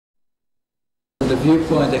the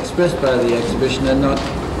viewpoint expressed by the exhibition are not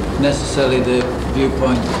necessarily the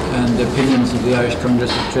viewpoint and opinions of the Irish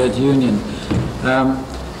Congress of Trade Union.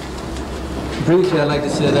 Briefly, I'd like to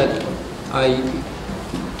say that I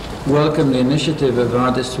welcome the initiative of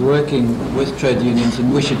artists working with trade unions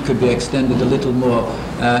and wish it could be extended a little more,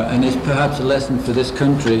 and is perhaps a lesson for this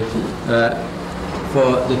country,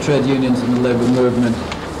 for the trade unions and the labour movement,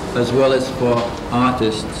 as well as for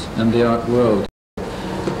artists and the art world.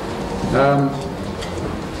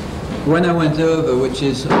 When I went over, which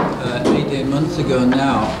is 18 months ago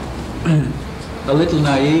now, a little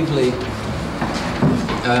naively,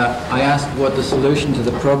 I asked what the solution to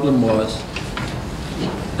the problem was,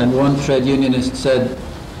 and one trade unionist said,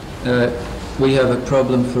 we have a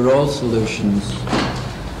problem for all solutions.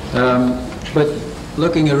 But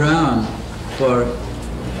looking around for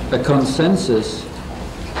a consensus,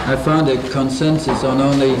 I found a consensus on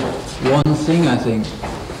only one thing, I think.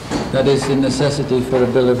 That is the necessity for a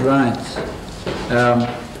Bill of Rights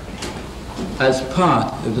as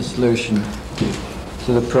part of the solution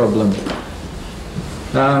to the problem.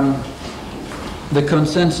 The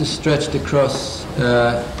consensus stretched across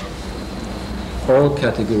all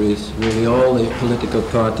categories, really all the political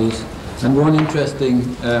parties. And one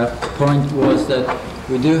interesting point was that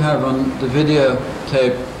we do have on the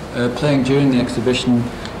videotape playing during the exhibition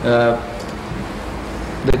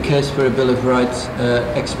the case for a Bill of Rights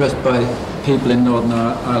expressed by people in Northern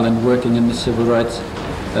Ireland working in the civil rights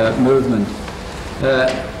movement.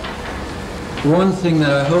 One thing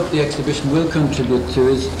that I hope the exhibition will contribute to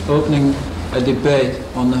is opening a debate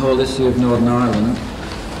on the whole issue of Northern Ireland,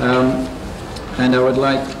 and I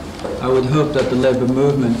would hope that the labour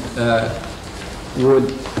movement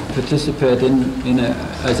would participate in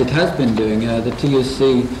as it has been doing. The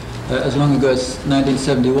TUC, as long ago as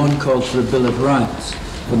 1971, called for a Bill of Rights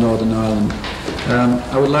for Northern Ireland.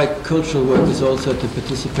 I would like cultural workers also to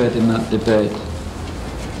participate in that debate.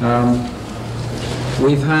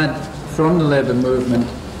 We've had from the labour movement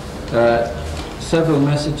several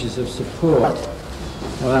messages of support.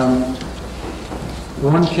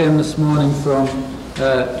 One came this morning from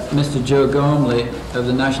Mr. Joe Gormley of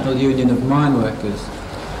the National Union of Mine Workers,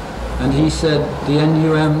 and he said the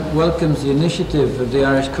NUM welcomes the initiative of the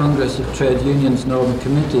Irish Congress of Trade Unions Northern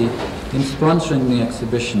Committee in sponsoring the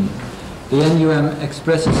exhibition. The NUM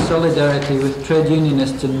expresses solidarity with trade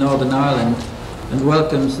unionists in Northern Ireland and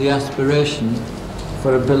welcomes the aspiration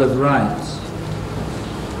for a Bill of Rights.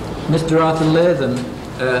 Mr. Arthur Lathan,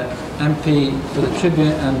 MP for the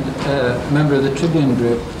Tribune and member of the Tribune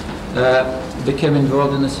Group, became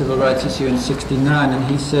involved in the civil rights issue in '69, and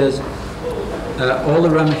he says all the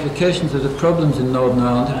ramifications of the problems in Northern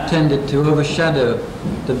Ireland have tended to overshadow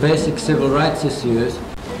the basic civil rights issues,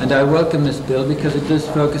 and I welcome this bill because it does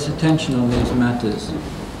focus attention on these matters.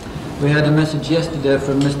 We had a message yesterday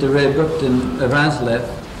from Mr. Ray Bupton of ASLEF,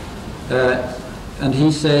 and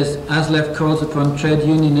he says, ASLEF calls upon trade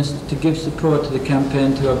unionists to give support to the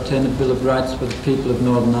campaign to obtain a Bill of Rights for the people of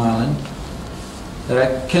Northern Ireland.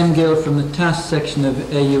 Ken Gill from the TAS section of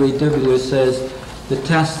AUEW says, the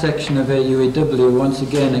TAS section of AUEW once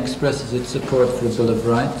again expresses its support for a Bill of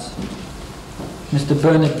Rights. Mr.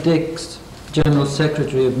 Bernard Dix, General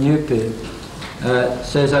Secretary of NUPE,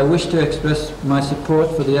 says, I wish to express my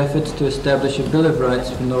support for the efforts to establish a Bill of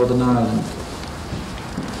Rights for Northern Ireland.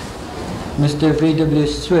 Mr. V.W.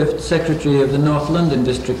 Swift, Secretary of the North London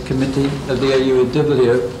District Committee of the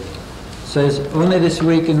AUEW, says, only this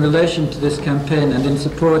week in relation to this campaign and in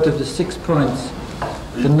support of the 6 points,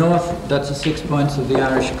 the North, that's the 6 points of the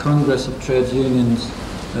Irish Congress of Trade Unions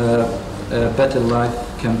Better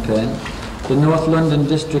Life campaign, the North London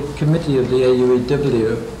District Committee of the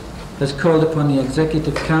AUEW has called upon the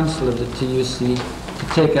Executive Council of the TUC to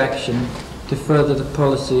take action to further the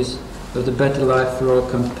policies of the Better Life for All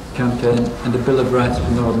campaign and the Bill of Rights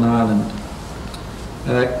for Northern Ireland.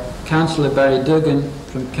 Councillor Barry Duggan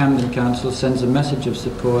from Camden Council sends a message of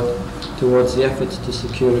support towards the efforts to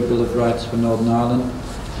secure a Bill of Rights for Northern Ireland.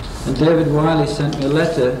 And David Wiley sent me a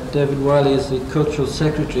letter. David Wiley is the Cultural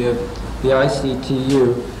Secretary of the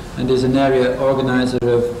ICTU and is an area organiser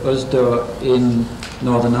of USDO in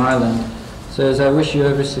Northern Ireland. Says, I wish you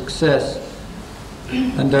every success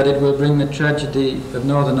and that it will bring the tragedy of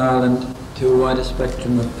Northern Ireland to a wider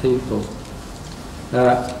spectrum of people.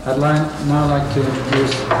 I'd now like to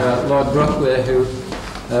introduce Lord Brockway, who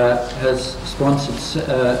has sponsored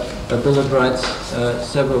a Bill of Rights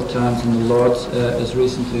several times in the Lords, as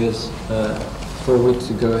recently as 4 weeks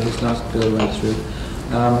ago. His last bill went through,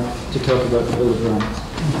 to talk about the Bill of Rights.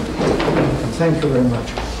 Thank you very much.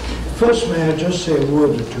 First, may I just say a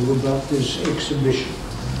word or two about this exhibition.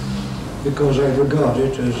 because I regard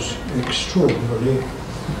it as extraordinarily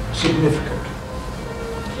significant.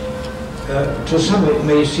 To some it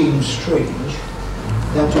may seem strange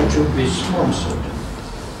that it should be sponsored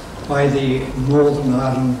by the Northern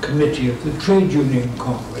Ireland Committee of the Trade Union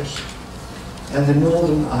Congress and the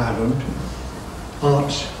Northern Ireland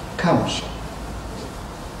Arts Council.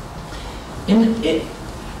 In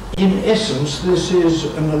essence, this is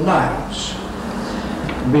an alliance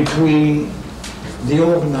between the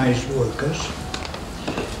organised workers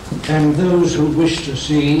and those who wish to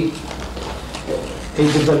see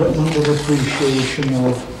a development of appreciation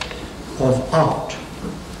of art.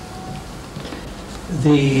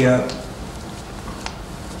 The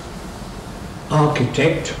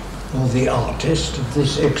architect or the artist of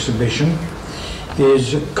this exhibition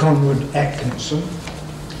is Conrad Atkinson,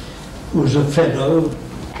 who's a fellow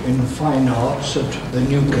in fine arts at the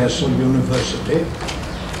Newcastle University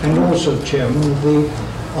and also chairman of the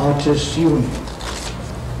Artists' Union.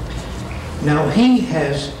 Now, he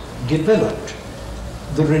has developed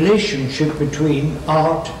the relationship between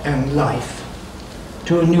art and life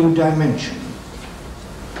to a new dimension.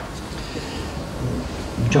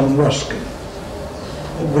 John Ruskin,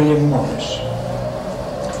 William Morris,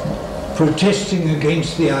 protesting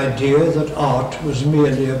against the idea that art was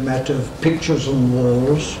merely a matter of pictures on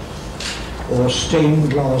walls or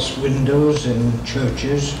stained glass windows in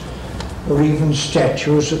churches or even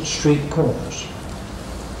statues at street corners.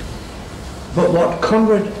 But what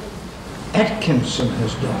Conrad Atkinson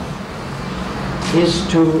has done is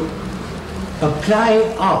to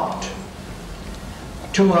apply art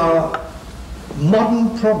to our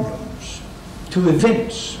modern problems, to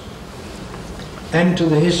events, and to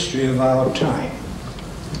the history of our time.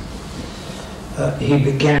 He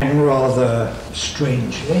began rather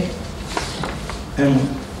strangely, and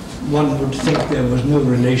one would think there was no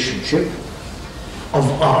relationship of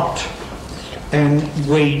art and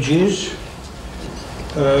wages,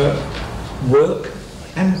 work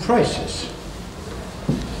and prices.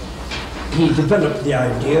 He developed the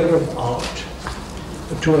idea of art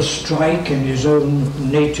to a strike in his own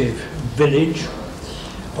native village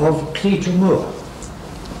of Cleator Moor.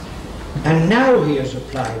 And now he has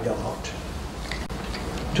applied art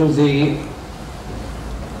to the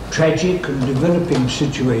tragic and developing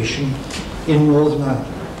situation in Northern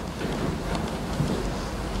Ireland.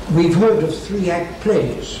 We've heard of three-act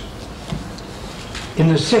plays. In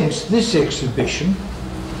a sense, this exhibition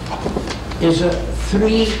is a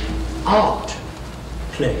three-art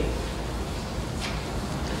play,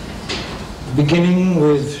 beginning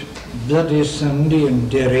with Bloody Sunday in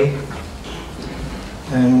Derry,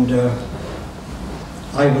 and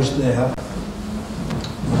I was there,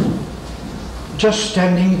 just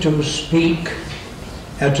standing to speak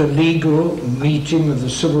at a legal meeting of the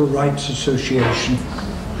Civil Rights Association.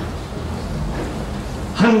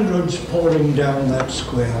 Hundreds pouring down that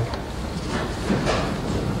square,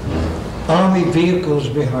 army vehicles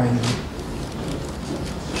behind me,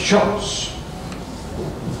 shots,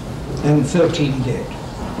 and 13 dead.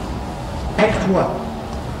 Act 1.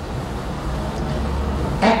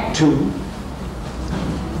 Act 2,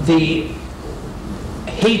 the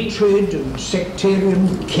hatred and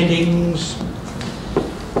sectarian killings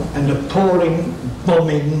and appalling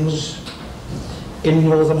bombings in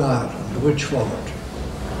Northern Ireland, which followed.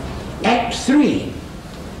 Act 3,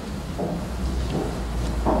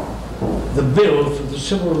 the bill for the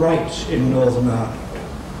civil rights in Northern Ireland,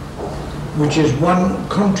 which is one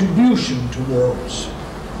contribution towards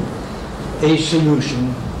a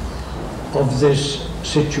solution of this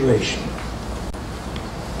situation.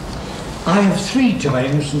 I have 3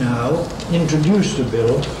 times now introduced a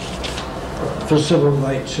bill for civil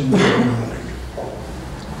rights in Northern Ireland.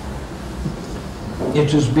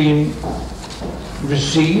 It has been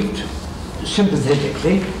received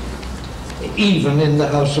sympathetically, even in the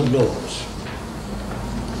House of Lords.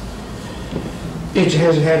 It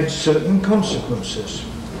has had certain consequences.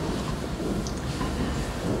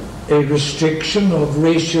 A restriction of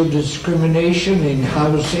racial discrimination in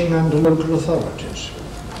housing under local authorities.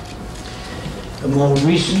 And more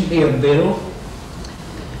recently, a bill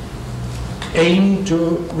aimed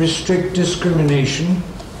to restrict discrimination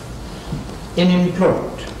in employment.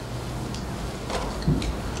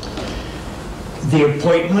 The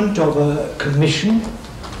appointment of a commission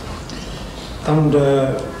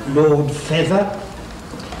under Lord Feather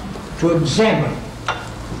to examine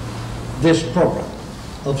this problem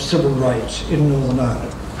of civil rights in Northern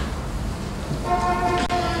Ireland.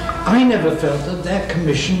 I never felt that that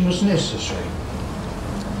commission was necessary.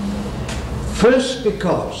 First,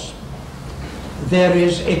 because there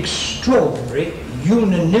is extraordinary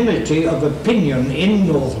unanimity of opinion in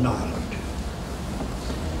Northern Ireland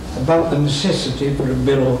about the necessity for a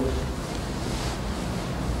bill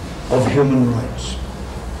of human rights.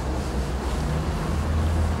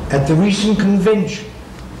 At the recent convention,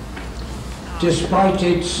 despite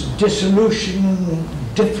its dissolution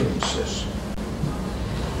and differences,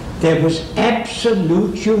 there was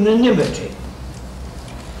absolute unanimity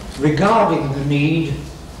regarding the need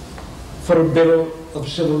for a bill of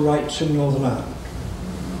civil rights in Northern Ireland.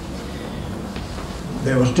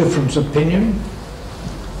 There was difference of opinion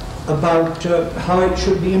about how it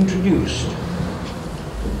should be introduced.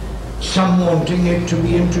 Some wanting it to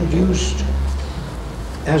be introduced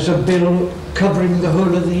as a bill covering the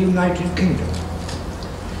whole of the United Kingdom.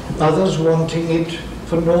 Others wanting it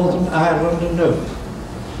for Northern Ireland alone.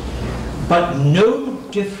 But no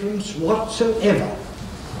difference whatsoever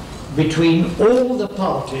between all the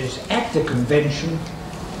parties at the convention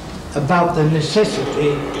about the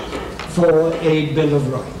necessity for a Bill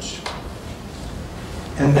of Rights.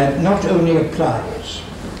 And that not only applies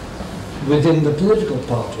within the political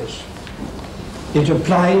parties, it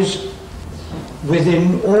applies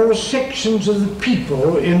within all sections of the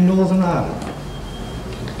people in Northern Ireland.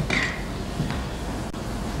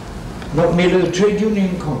 Not merely the Trade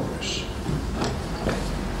Union Congress,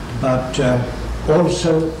 but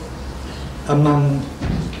also among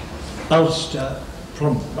Ulster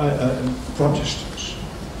Protestants.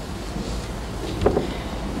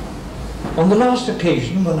 On the last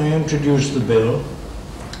occasion when I introduced the bill,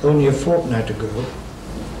 only a fortnight ago,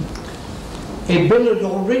 a bill had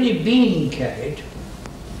already been carried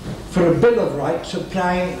for a Bill of Rights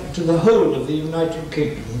applying to the whole of the United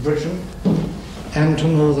Kingdom, Britain, and to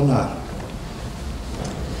Northern Ireland.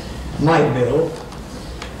 My bill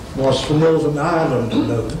was for Northern Ireland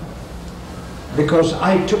alone, because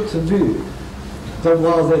I took the view that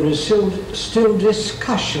while there is still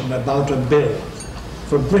discussion about a bill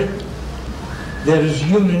for Britain, there is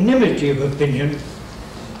unanimity of opinion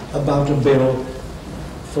about a bill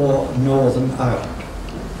for Northern Ireland.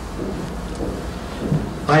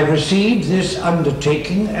 I received this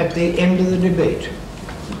undertaking at the end of the debate,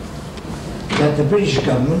 that the British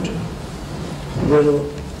government will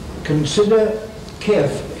consider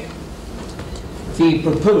carefully the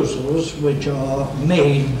proposals which are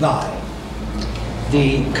made by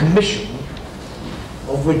the commission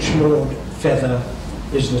of which Lord Feather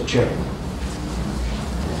is the chairman.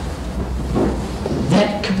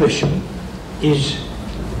 That commission is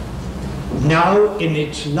now in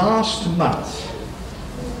its last month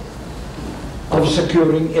of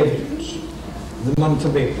securing evidence, the month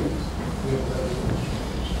of April.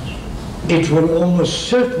 It will almost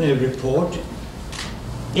certainly report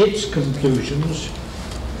its conclusions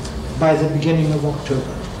by the beginning of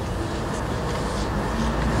October.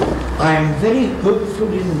 I am very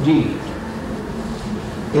hopeful indeed,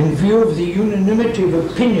 in view of the unanimity of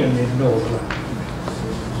opinion in Northern Ireland,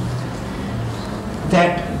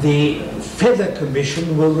 that the Feather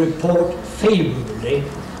Commission will report favourably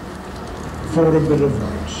for a Bill of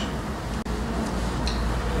Rights.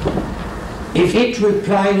 If it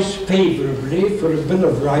replies favourably for a Bill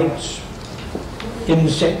of Rights in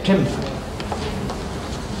September,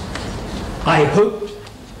 I hope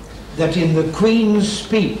that in the Queen's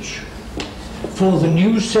speech for the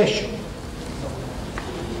new session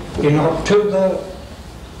in October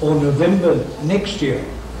or November next year,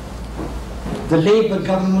 the Labour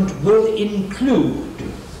government will include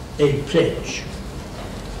a pledge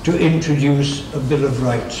to introduce a Bill of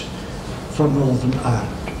Rights for Northern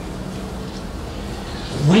Ireland.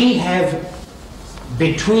 We have,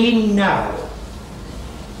 between now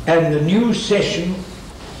and the new session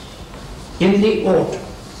in the autumn,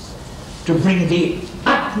 to bring the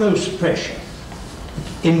utmost pressure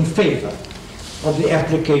in favour of the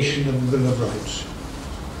application of the Bill of Rights.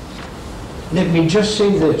 Let me just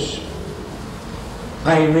say this.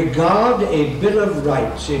 I regard a Bill of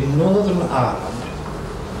Rights in Northern Ireland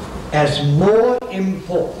as more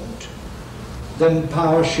important than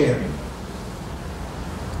power sharing.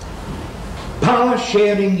 Power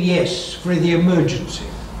sharing, yes, for the emergency.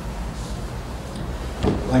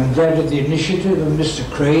 I'm glad of the initiative of Mr.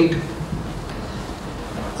 Craig.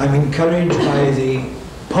 I'm encouraged by the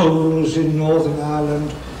polls in Northern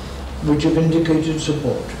Ireland which have indicated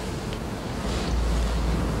support.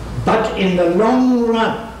 But in the long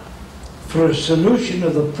run, for a solution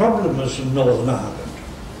of the problems of Northern Ireland,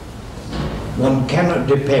 one cannot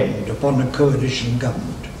depend upon a coalition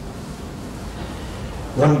government.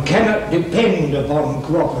 One cannot depend upon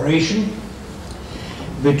cooperation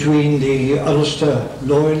between the Ulster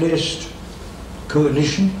Loyalist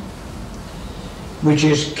coalition, which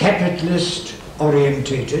is capitalist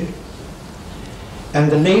orientated,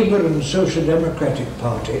 and the Labour and Social Democratic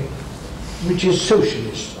Party, which is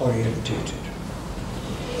socialist orientated.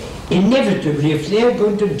 Inevitably, if they're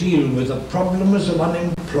going to deal with the problems of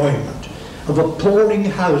unemployment, of appalling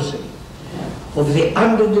housing, of the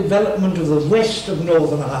underdevelopment of the west of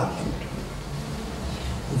Northern Ireland,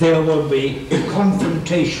 there will be a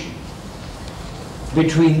confrontation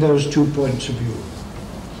between those 2 points of view.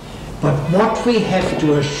 But what we have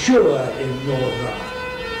to assure in Northern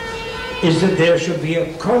Ireland is that there should be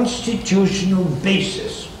a constitutional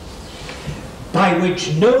basis by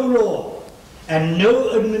which no law and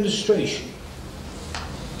no administration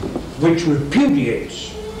which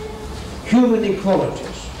repudiates human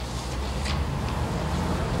equalities,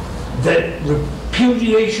 the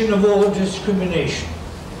repudiation of all discrimination,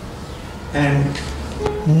 and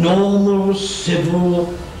normal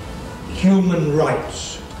civil human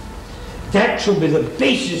rights, that should be the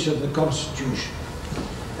basis of the Constitution,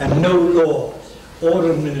 and no law or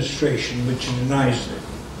administration which denies them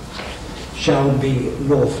shall be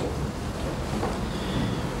lawful.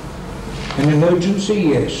 An emergency,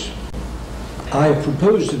 yes. I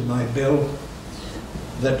proposed in my bill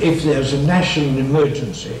that if there's a national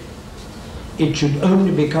emergency, it should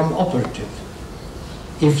only become operative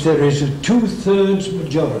if there is a 2/3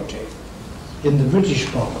 majority in the British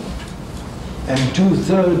Parliament and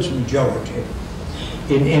 2/3 majority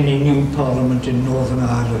in any new Parliament in Northern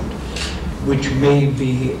Ireland which may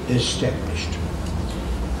be established.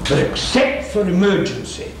 But except for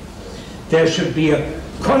emergency, there should be a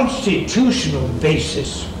constitutional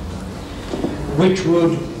basis which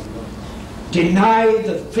would deny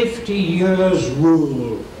the 50 years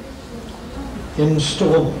rule in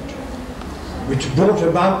Stormont, which brought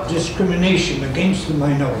about discrimination against the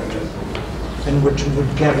minority and which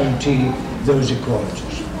would guarantee those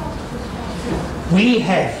equalities. We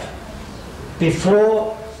have,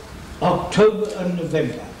 before October and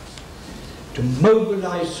November, to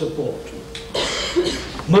mobilize support.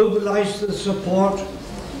 Mobilize the support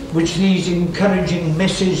which these encouraging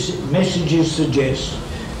messages suggest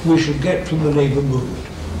we should get from the Labour movement,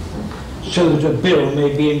 so that a bill may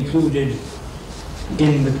be included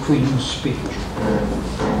in the Queen's speech.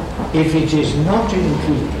 If it is not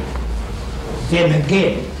included, then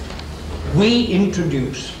again we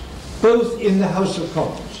introduce, both in the House of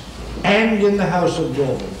Commons and in the House of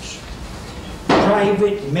Lords,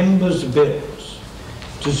 private members' bills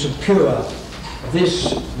to secure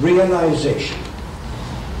this realization.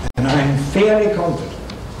 And I'm fairly confident,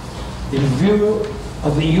 in view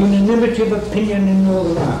of the unanimity of opinion in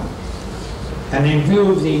Northern Ireland, and in view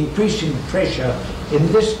of the increasing pressure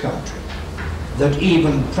in this country, that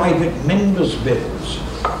even private members' bills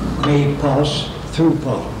may pass through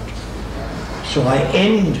Parliament. So I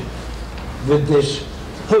end with this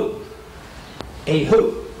hope, a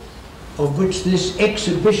hope of which this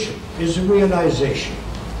exhibition is a realization,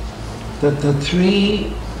 that the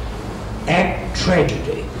 3-act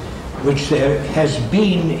tragedy which there has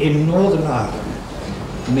been in Northern Ireland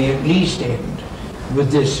may at least end with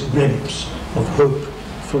this glimpse of hope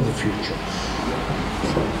for the future.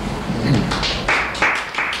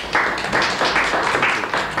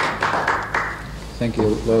 Thank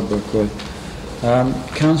you, Lord Brockway.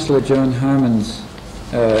 Councillor Joan Harmons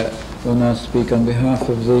will now speak on behalf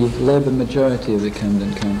of the Labour majority of the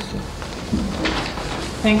Camden Council.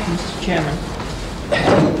 Thank you, Mr. Chairman.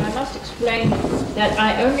 I must explain that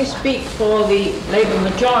I only speak for the Labour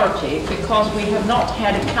majority because we have not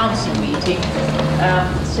had a council meeting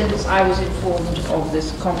since I was informed of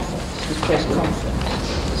this conference, this press conference,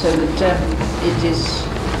 so that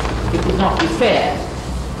it would not be fair.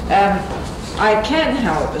 I can,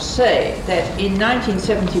 however, say that in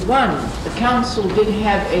 1971 the Council did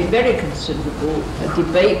have a very considerable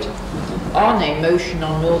debate on a motion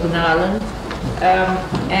on Northern Ireland,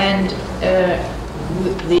 and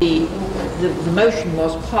the motion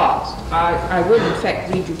was passed. I will in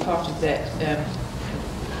fact read you part of that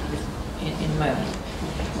in a moment.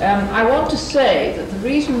 I want to say that the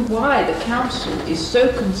reason why the Council is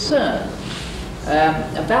so concerned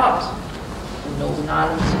about the Northern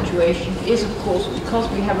Ireland situation is, of course, because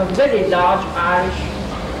we have a very large Irish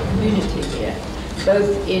community here,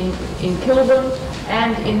 both in Kilburn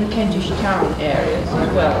and in the Kentish town areas as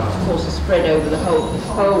well. Of course, it's spread over the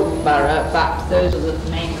whole borough, but those are the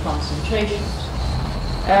main concentrations.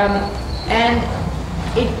 And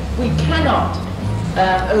we cannot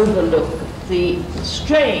overlook the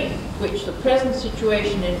strain which the present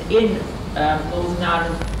situation in Northern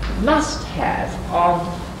Ireland must have on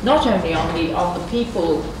not only on the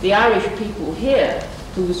people, the Irish people here,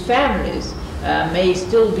 whose families may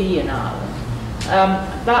still be in Ireland,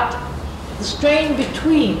 but the strain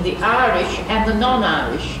between the Irish and the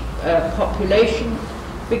non-Irish population,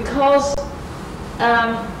 because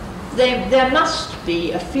there must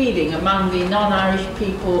be a feeling among the non-Irish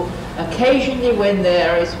people occasionally when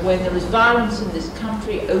there is violence in this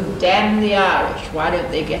country, oh damn the Irish, why don't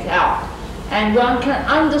they get out? And one can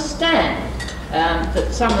understand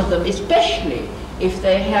that some of them, especially if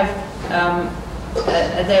they have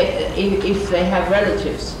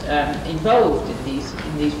relatives involved in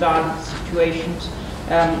these violent situations,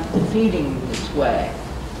 feeling this way.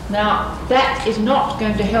 Now that is not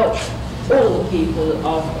going to help all the people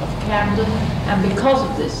of Camden, and because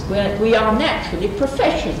of this we are naturally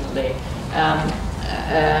professionally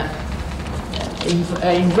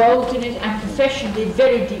involved in it, and professionally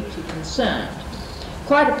very deeply concerned.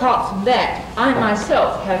 Quite apart from that, I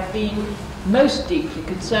myself have been most deeply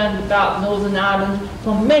concerned about Northern Ireland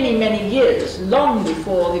for many, many years, long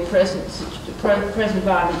before the present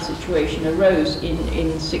violent situation arose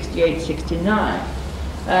in 68, 69.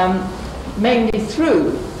 Mainly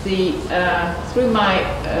through my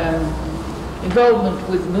involvement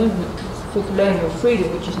with the movement for colonial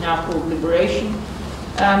freedom, which is now called Liberation,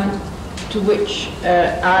 to which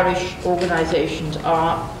Irish organisations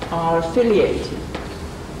are affiliated.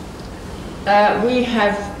 We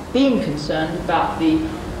have been concerned about the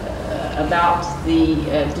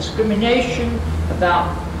discrimination,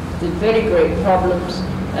 about the very great problems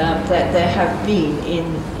that there have been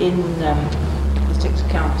in the 6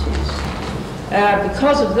 counties.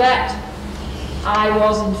 Because of that, I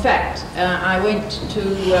was in fact I went to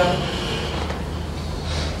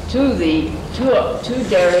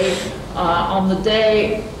Derry on the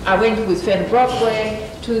day I went with friend Brockway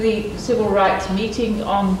to the civil rights meeting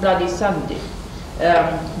on Bloody Sunday.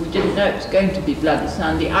 We didn't know it was going to be Bloody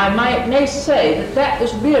Sunday. I may say that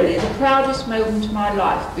was really the proudest moment of my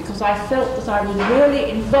life, because I felt that I was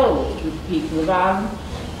really involved with the people of Ireland,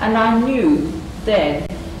 and I knew then,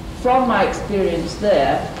 from my experience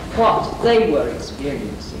there, what they were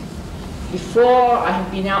experiencing. Before, I had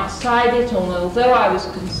been outside it, and although I was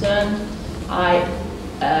concerned, I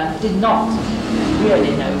did not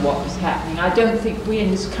really know what was happening. I don't think we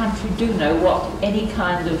in this country do know what any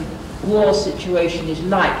kind of war situation is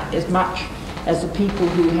like as much as the people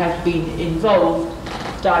who have been involved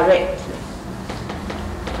directly.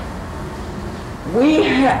 We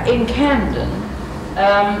in Camden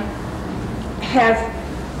have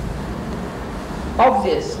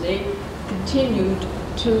obviously continued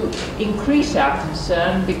to increase our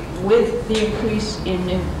concern with the increase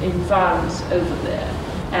in violence over there,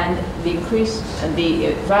 and the increase and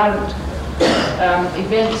the violent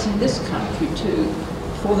events in this country too,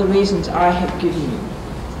 for the reasons I have given you.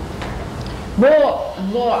 More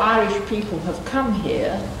and more Irish people have come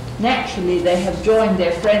here. Naturally, they have joined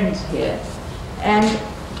their friends here, and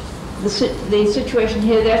the situation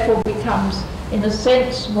here therefore becomes, in a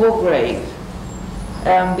sense, more grave,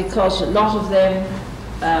 because a lot of them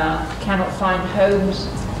cannot find homes,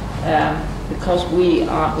 because we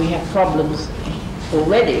have problems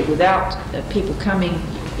already without people coming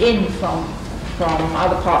in from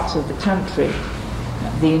other parts of the country.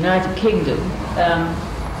 The United Kingdom,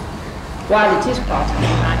 while it is part of the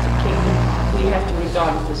United Kingdom, we have to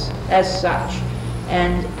regard it as such,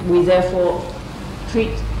 and we therefore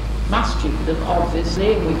must treat them,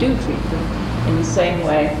 obviously, and we do treat them in the same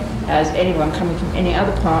way as anyone coming from any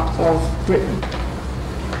other part of Britain.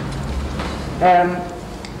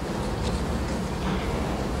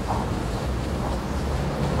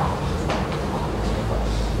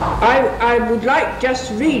 I would like just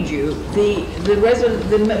to read you the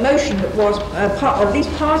motion that was, or at least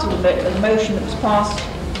part of the motion that was passed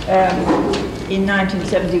in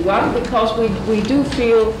 1971, because we do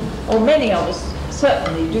feel, or many of us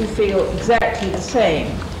certainly do feel exactly the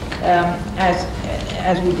same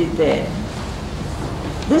as we did then.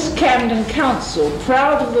 This Camden Council,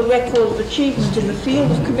 proud of the record of achievement in the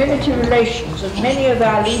field of community relations of many of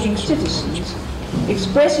our leading citizens,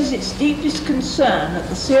 expresses its deepest concern at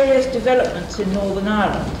the serious developments in Northern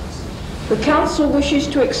Ireland. The Council wishes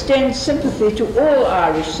to extend sympathy to all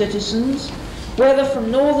Irish citizens, whether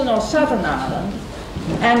from Northern or Southern Ireland,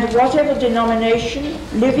 and whatever denomination,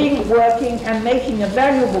 living, working and making a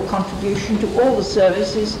valuable contribution to all the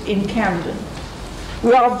services in Camden.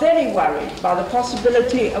 We are very worried by the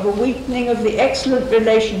possibility of a weakening of the excellent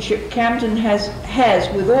relationship Camden has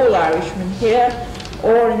with all Irishmen here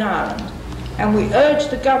or in Ireland, and we urge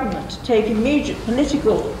the government to take immediate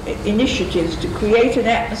political initiatives to create an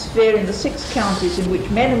atmosphere in the 6 counties in which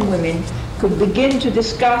men and women could begin to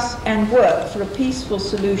discuss and work for a peaceful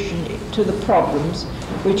solution to the problems,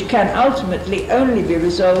 which can ultimately only be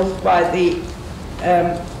resolved by the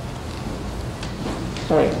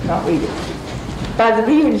sorry, I can't read it, by the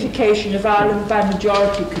reunification of Ireland by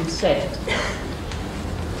majority consent.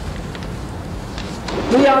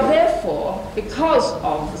 We are therefore, because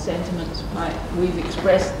of the sentiments we've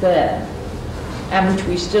expressed there, and which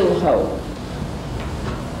we still hold,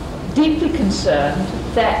 deeply concerned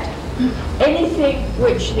that anything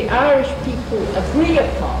which the Irish people agree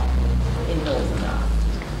upon in Northern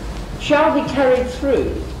Ireland shall be carried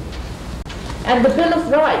through. And the Bill of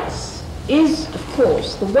Rights is, of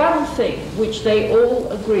course, the one thing which they all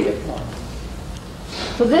agree upon.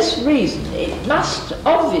 For this reason, it must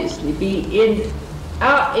obviously be in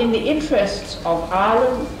the interests of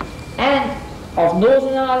Ireland and of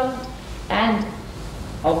Northern Ireland and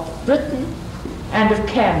of Britain and of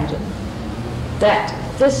Camden that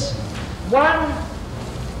this one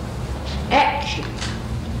action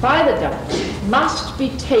by the government must be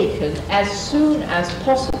taken as soon as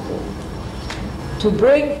possible to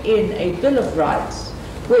bring in a Bill of Rights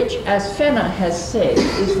which, as Fenner has said,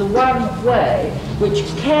 is the one way which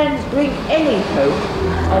can bring any hope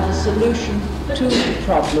of a solution to the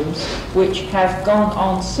problems which have gone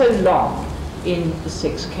on so long in the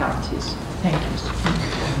 6 counties. Thank you.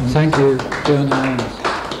 Thank you, Joan Hines.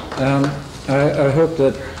 I hope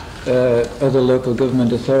that other local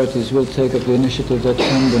government authorities will take up the initiative that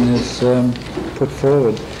Camden has put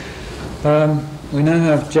forward. We now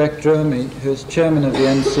have Jack Dromey, who is Chairman of the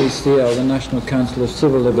NCCL, the National Council of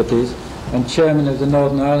Civil Liberties, and Chairman of the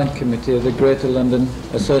Northern Ireland Committee of the Greater London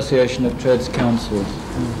Association of Trades Councils.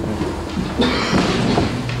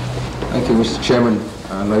 Thank you, Mr. Chairman,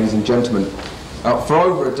 ladies and gentlemen. For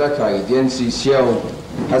over a decade, the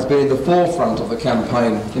NCCL has been in the forefront of the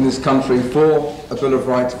campaign in this country for a Bill of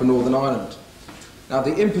Rights for Northern Ireland. Now,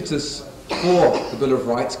 the impetus for the Bill of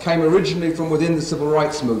Rights came originally from within the civil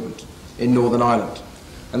rights movement in Northern Ireland.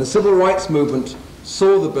 And the civil rights movement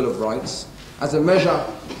saw the Bill of Rights as a measure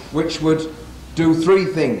which would do 3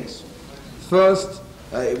 things. First,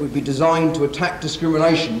 it would be designed to attack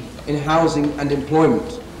discrimination in housing and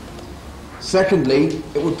employment. Secondly,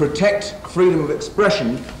 it would protect freedom of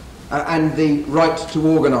expression and the right to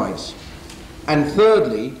organise. And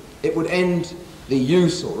thirdly, it would end the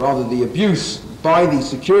use, or rather the abuse, by the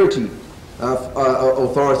security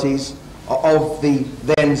authorities of the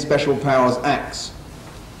then Special Powers Acts.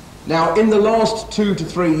 Now, in the last 2 to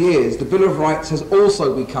 3 years, the Bill of Rights has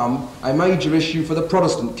also become a major issue for the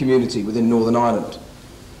Protestant community within Northern Ireland,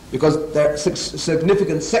 because there are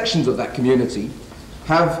significant sections of that community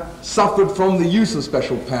have suffered from the use of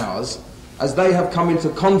special powers as they have come into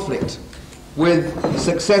conflict with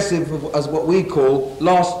successive, as what we call,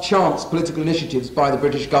 last chance political initiatives by the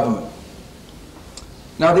British government.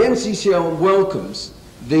 Now, the NCCL welcomes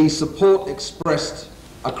the support expressed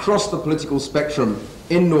across the political spectrum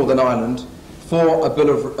in Northern Ireland for a Bill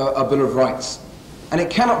of Rights. And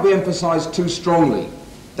it cannot be emphasised too strongly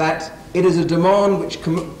that it is a demand which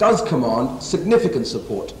does command significant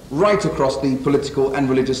support right across the political and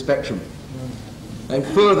religious spectrum. And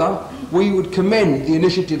further, we would commend the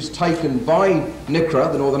initiatives taken by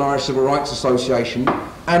NICRA, the Northern Irish Civil Rights Association,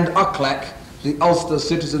 and UCLAC, the Ulster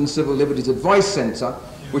Citizen Civil Liberties Advice Centre,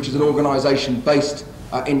 which is an organisation based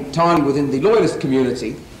entirely within the Loyalist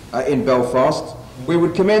community in Belfast. We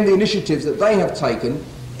would commend the initiatives that they have taken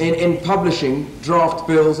in publishing draft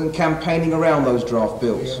bills and campaigning around those draft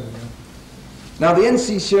bills. Now, the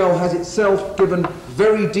NCCL has itself given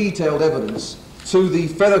very detailed evidence to the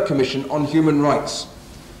Feather Commission on Human Rights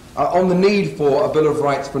on the need for a Bill of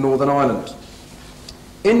Rights for Northern Ireland.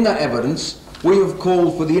 In that evidence, we have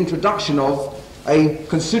called for the introduction of a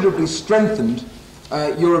considerably strengthened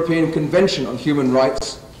European Convention on Human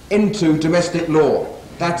Rights into domestic law.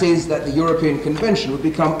 That is, that the European Convention would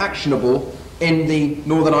become actionable in the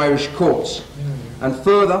Northern Irish courts. And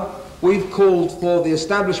further, we've called for the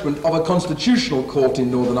establishment of a constitutional court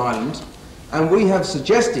in Northern Ireland, and we have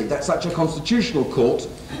suggested that such a constitutional court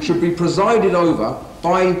should be presided over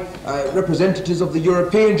by representatives of the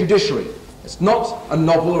European judiciary. It's not a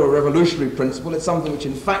novel or a revolutionary principle, it's something which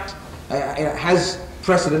in fact has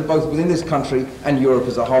precedent both within this country and Europe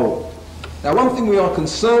as a whole. Now, one thing we are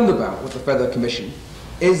concerned about with the Feather Commission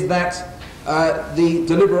is that the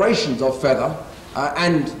deliberations of Feather,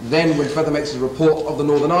 and then when Feather makes his report of the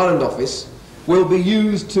Northern Ireland office, will be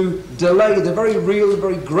used to delay the very real,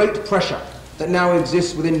 very great pressure that now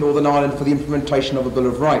exists within Northern Ireland for the implementation of a Bill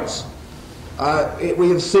of Rights. We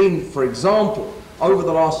have seen, for example, over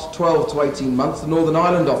the last 12 to 18 months, the Northern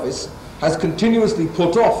Ireland office has continuously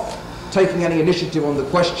put off taking any initiative on the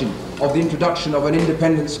question of the introduction of an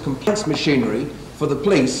independence complaints machinery for the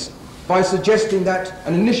police by suggesting that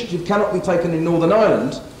an initiative cannot be taken in Northern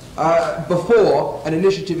Ireland before an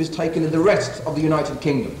initiative is taken in the rest of the United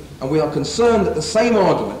Kingdom. And we are concerned that the same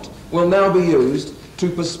argument will now be used to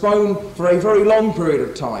postpone for a very long period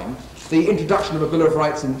of time the introduction of a Bill of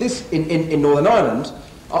Rights in Northern Ireland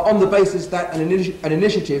on the basis that an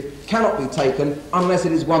initiative cannot be taken unless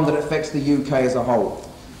it is one that affects the UK as a whole.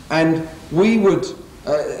 And we would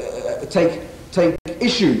take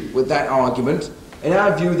issue with that argument. In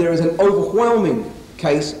our view, there is an overwhelming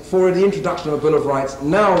case for the introduction of a Bill of Rights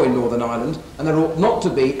now in Northern Ireland, and there ought not to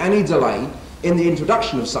be any delay in the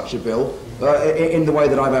introduction of such a bill in the way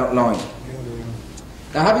that I've outlined.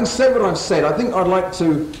 Now, having said what I've said, I think I'd like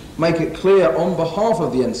to make it clear on behalf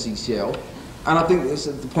of the NCCL, and I think this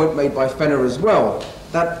is the point made by Fenner as well,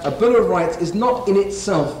 that a Bill of Rights is not in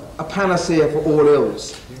itself a panacea for all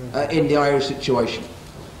ills in the Irish situation.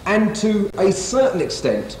 And to a certain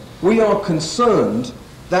extent, we are concerned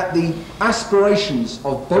that the aspirations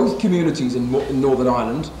of both communities in Northern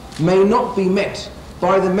Ireland may not be met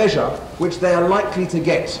by the measure which they are likely to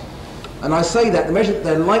get. And I say that the measure that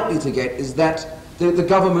they're likely to get is that the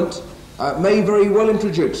government may very well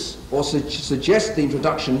introduce or suggest the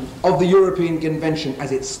introduction of the European Convention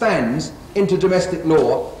as it stands into domestic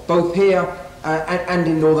law, both here and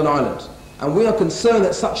in Northern Ireland. And we are concerned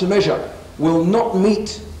that such a measure will not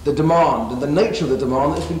meet the demand and the nature of the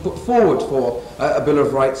demand that has been put forward for a Bill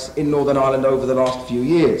of Rights in Northern Ireland over the last few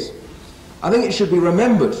years. I think it should be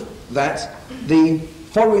remembered that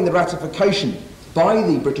following the ratification by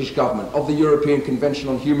the British government of the European Convention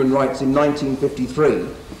on Human Rights in 1953,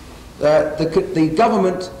 the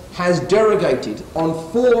government has derogated on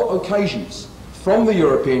 4 occasions from the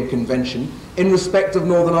European Convention in respect of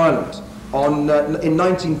Northern Ireland, in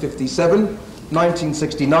 1957,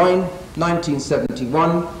 1969,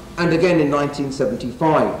 1971, and again in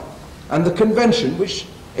 1975. And the Convention, which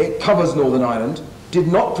it covers Northern Ireland, did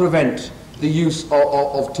not prevent the use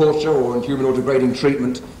of torture or inhuman or degrading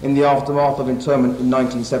treatment in the aftermath of internment in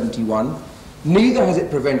 1971. Neither has it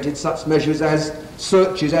prevented such measures as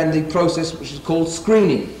searches and the process which is called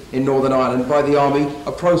screening in Northern Ireland by the Army,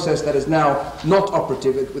 a process that is now not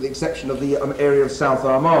operative with the exception of the area of South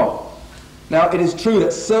Armagh. Now, it is true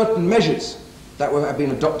that certain measures that have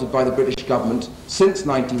been adopted by the British government since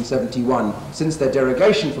 1971, since their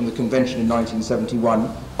derogation from the Convention in 1971,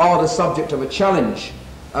 are the subject of a challenge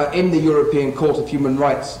in the European Court of Human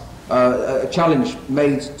Rights, a challenge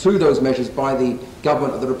made to those measures by the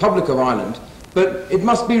government of the Republic of Ireland. But it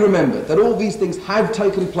must be remembered that all these things have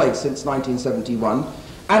taken place since 1971,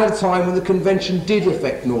 at a time when the Convention did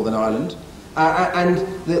affect Northern Ireland, and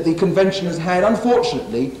the Convention has had,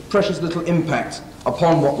 unfortunately, precious little impact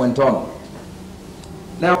upon what went on.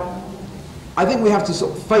 Now, I think we have to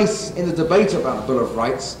sort of face in the debate about the Bill of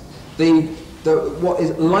Rights what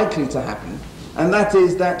is likely to happen, and that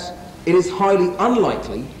is that it is highly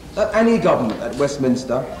unlikely that any government at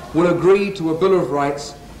Westminster will agree to a Bill of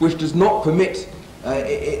Rights which does not permit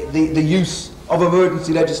the use of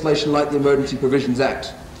emergency legislation like the Emergency Provisions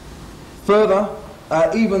Act. Further,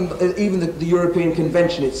 even the European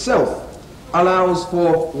Convention itself allows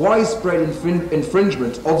for widespread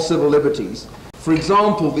infringement of civil liberties. For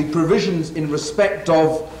example, the provisions in respect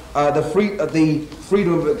of the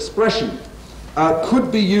freedom of expression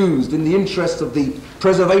could be used in the interest of the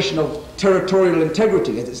preservation of territorial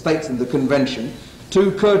integrity, as it states in the Convention,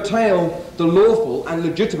 to curtail the lawful and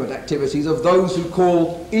legitimate activities of those who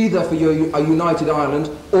call either for a united Ireland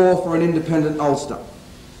or for an independent Ulster.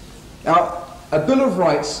 Now, a Bill of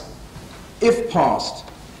Rights, if passed,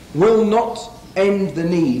 will not end the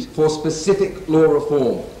need for specific law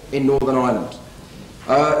reform in Northern Ireland.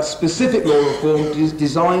 Specific law reform is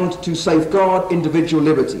designed to safeguard individual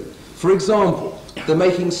liberty. For example, the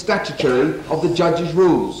making statutory of the judge's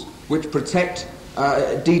rules, which protect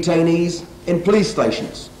detainees in police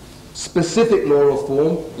stations. Specific law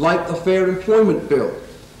reform, like the Fair Employment Bill,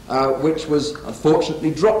 which was unfortunately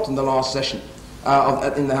dropped in the last session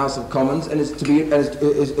in the House of Commons and has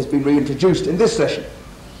been reintroduced in this session.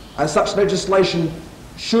 Such legislation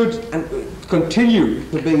should and continue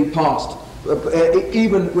to be passed,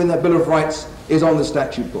 even when a Bill of Rights is on the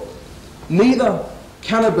statute book. Neither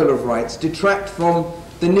can a Bill of Rights detract from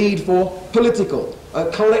the need for political,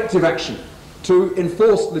 collective action to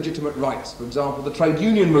enforce legitimate rights. For example, the trade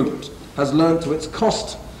union movement has learned to its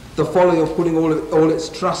cost the folly of putting all its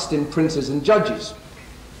trust in princes and judges.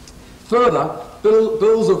 Further,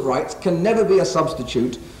 bills of rights can never be a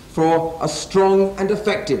substitute for a strong and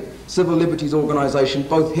effective civil liberties organisation,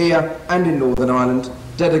 both here and in Northern Ireland,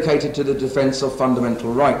 dedicated to the defence of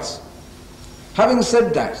fundamental rights. Having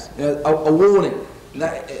said that, a warning,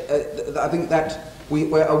 I think that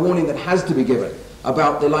a warning that has to be given,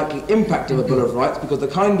 about the likely impact of a Bill of Rights, because the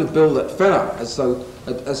kind of bill that Fenner has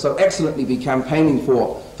so excellently been campaigning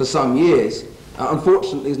for some years,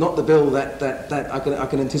 unfortunately is not the bill that I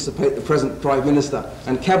can anticipate the present Prime Minister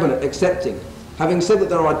and Cabinet accepting. Having said that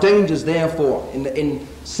there are dangers, therefore, in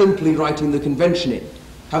simply writing the convention in.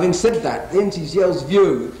 Having said that, the NCCL's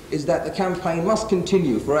view is that the campaign must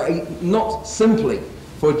continue for not simply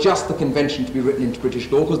for just the convention to be written into British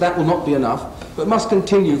law, because that will not be enough, but must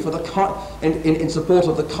continue for in support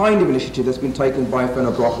of the kind of initiative that's been taken by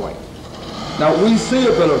Fenner Brockway. Now, we see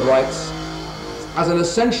a Bill of Rights as an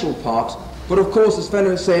essential part, but of course, as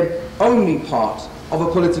Fenner said, only part of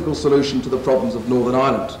a political solution to the problems of Northern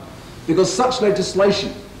Ireland, because such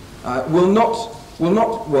legislation will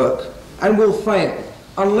not work and will fail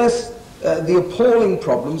unless the appalling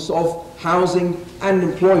problems of housing and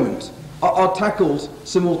employment are tackled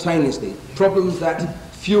simultaneously, problems that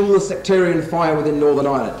fuel the sectarian fire within Northern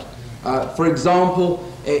Ireland. For example,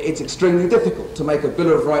 it's extremely difficult to make a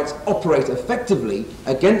Bill of Rights operate effectively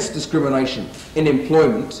against discrimination in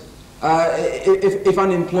employment if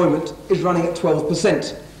unemployment is running at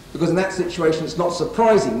 12%. Because in that situation it's not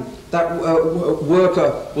surprising that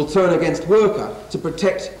worker will turn against worker to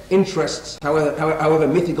protect interests, however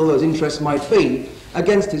mythical those interests might be,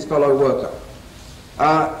 against his fellow worker.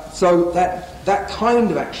 So that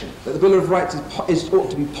kind of action, that the Bill of Rights ought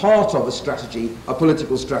to be part of a strategy, a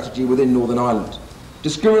political strategy within Northern Ireland.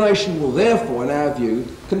 Discrimination will therefore, in our view,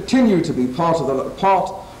 continue to be part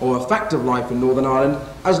or a fact of life in Northern Ireland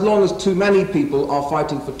as long as too many people are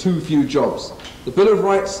fighting for too few jobs. The Bill of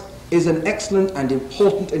Rights is an excellent and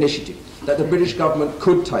important initiative that the British government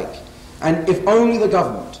could take, and if only the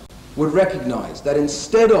government would recognise that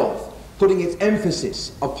instead of putting its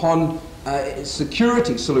emphasis upon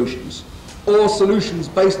security solutions or solutions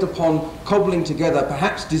based upon cobbling together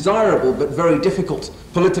perhaps desirable but very difficult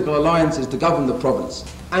political alliances to govern the province,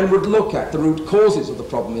 and would look at the root causes of the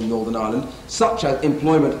problem in Northern Ireland, such as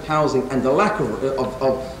employment, housing and the lack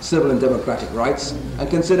of civil and democratic rights, and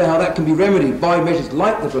consider how that can be remedied by measures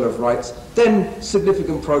like the Bill of Rights, then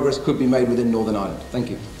significant progress could be made within Northern Ireland. Thank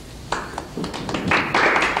you.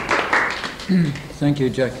 Thank you,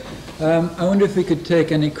 Jack. I wonder if we could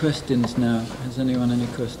take any questions now. Has anyone any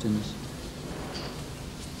questions?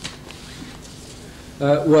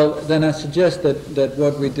 Well, then I suggest that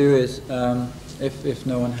what we do is, if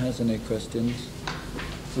no one has any questions,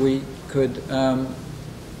 we could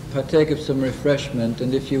partake of some refreshment,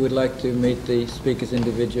 and if you would like to meet the speakers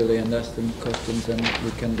individually and ask them questions, then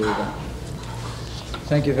we can do that.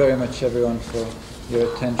 Thank you very much, everyone, for your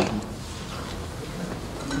attention.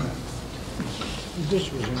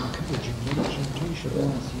 This was an encouraging representation.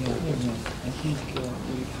 Yeah. I think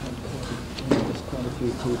we've had quite a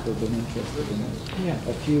few people been interested in this. Yeah.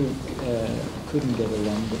 A few couldn't get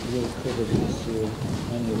along, but we'll cover the issue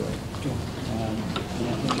anyway. And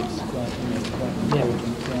I think it's quite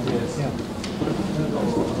important progress. Yeah.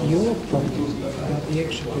 Your problem at the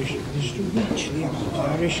exhibition is to reach the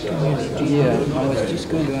Irish community. Yeah, I was just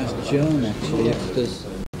going to ask Joan actually if there's.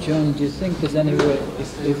 Joan, do you think there's any way,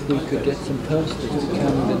 if we could get some posters to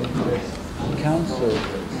Camden Council,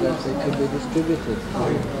 that they could be distributed?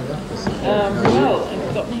 Well, have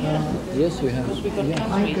we got any here? Yes, we have. Because we've got Yeah.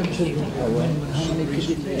 council meetings this evening. How many could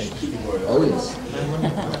you take? Oh, yes.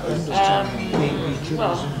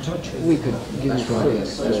 We could give That's you right, free. yes,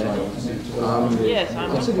 that's right. Yes, I'm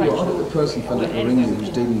I'll tell you what, I've got the person from that ring who's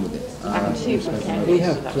dealing with it. I can see if we can. We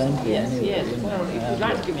have plenty Yes, anyway. yes. Well, if you'd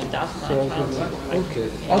like to give me a dozen, So, I can. okay.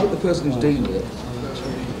 I've got the person who's dealing with it.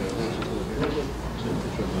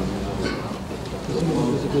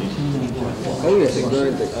 Oh yes,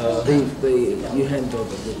 exactly. You hand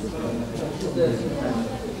over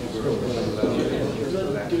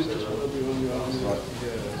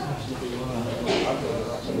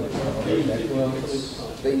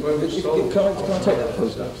Can I take that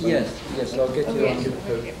poster? Yes, I'll get you on.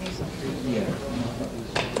 Get me some.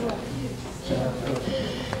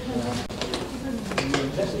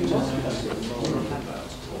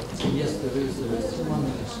 Yes, there is one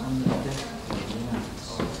on the desk.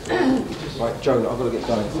 Right, Joan, I've got to get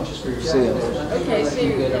going. See you. Okay, see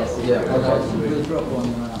you. Yeah, okay. We'll drop one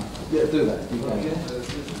around. Yeah, do that. You can.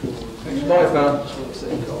 Bye, Fran.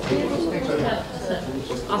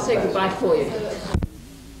 I'll say goodbye for you.